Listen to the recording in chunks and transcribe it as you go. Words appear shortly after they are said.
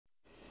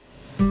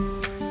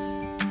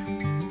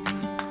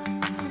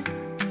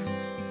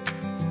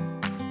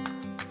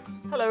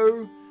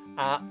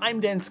I'm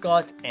Dan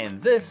Scott, and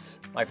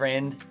this, my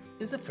friend,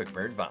 is the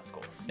Figma Advanced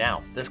course.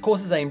 Now, this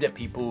course is aimed at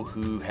people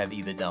who have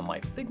either done my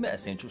Figma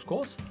Essentials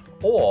course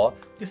or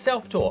your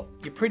self-taught.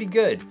 You're pretty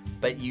good,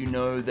 but you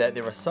know that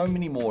there are so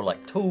many more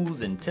like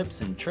tools and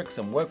tips and tricks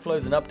and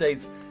workflows and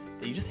updates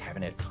that you just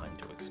haven't had time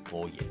to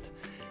explore yet.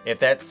 If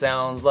that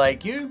sounds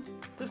like you,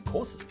 this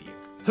course is for you.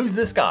 Who's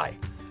this guy?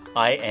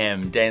 I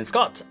am Dan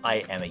Scott.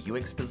 I am a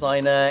UX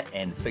designer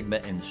and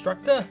Figma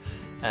instructor.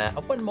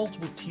 I've won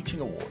multiple teaching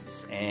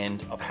awards,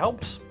 and I've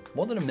helped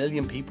more than 1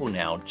 million people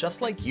now,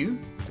 just like you,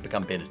 to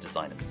become better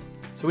designers.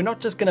 So we're not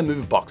just gonna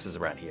move boxes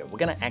around here, we're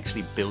gonna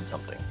actually build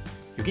something.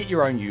 You'll get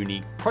your own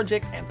unique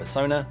project and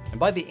persona, and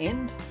by the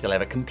end, you'll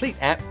have a complete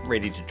app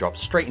ready to drop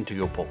straight into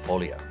your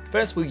portfolio.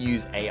 First, we'll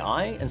use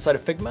AI inside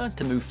of Figma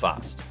to move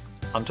fast.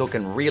 I'm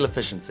talking real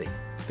efficiency,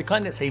 the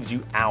kind that saves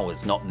you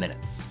hours, not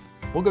minutes.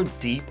 We'll go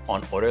deep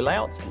on auto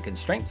layouts and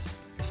constraints,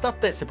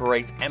 stuff that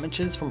separates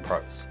amateurs from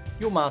pros.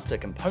 You'll master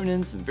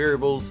components and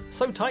variables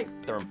so tight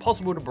they're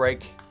impossible to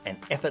break and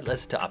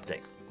effortless to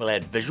update. We'll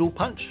add visual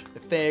punch,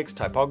 effects,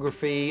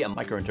 typography, and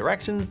micro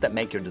interactions that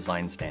make your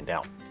design stand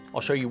out. I'll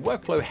show you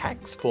workflow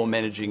hacks for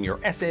managing your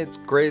assets,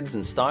 grids,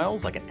 and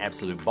styles like an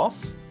absolute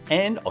boss.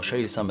 And I'll show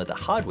you some of the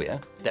hardware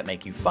that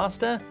make you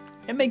faster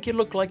and make you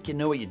look like you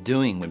know what you're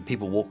doing when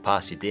people walk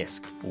past your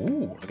desk.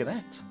 Ooh, look at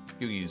that.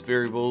 You'll use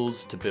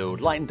variables to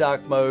build light and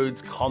dark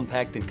modes,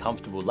 compact and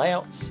comfortable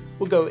layouts.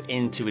 We'll go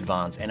into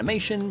advanced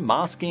animation,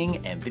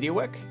 masking, and video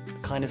work, the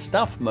kind of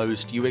stuff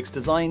most UX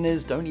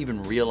designers don't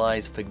even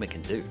realize Figma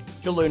can do.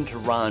 You'll learn to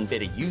run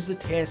better user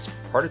tests,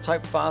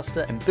 prototype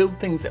faster, and build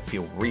things that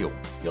feel real.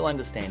 You'll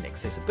understand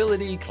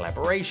accessibility,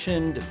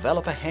 collaboration,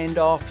 developer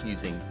handoff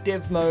using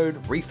dev mode,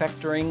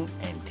 refactoring,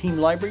 and team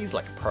libraries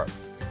like a pro.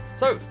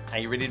 So, are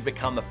you ready to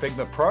become a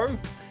Figma pro?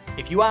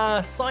 If you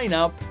are, sign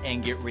up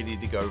and get ready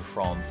to go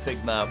from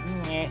Figma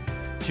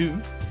to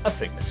a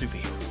Figma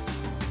superhero.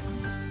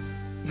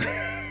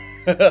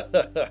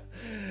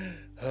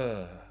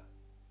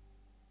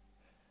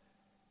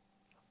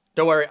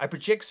 Don't worry, I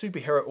project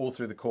superhero all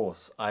through the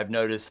course. I've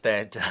noticed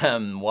that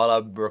while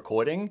I'm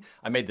recording,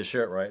 I made the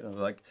shirt, right? And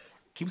like,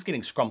 it keeps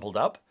getting scrumpled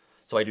up.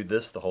 So I do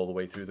this the whole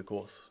way through the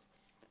course.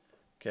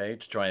 Okay,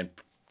 to try and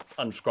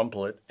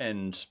unscrumple it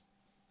and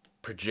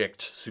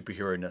project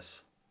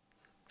superhero-ness.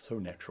 So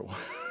natural.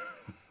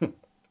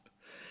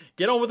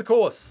 Get on with the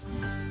course.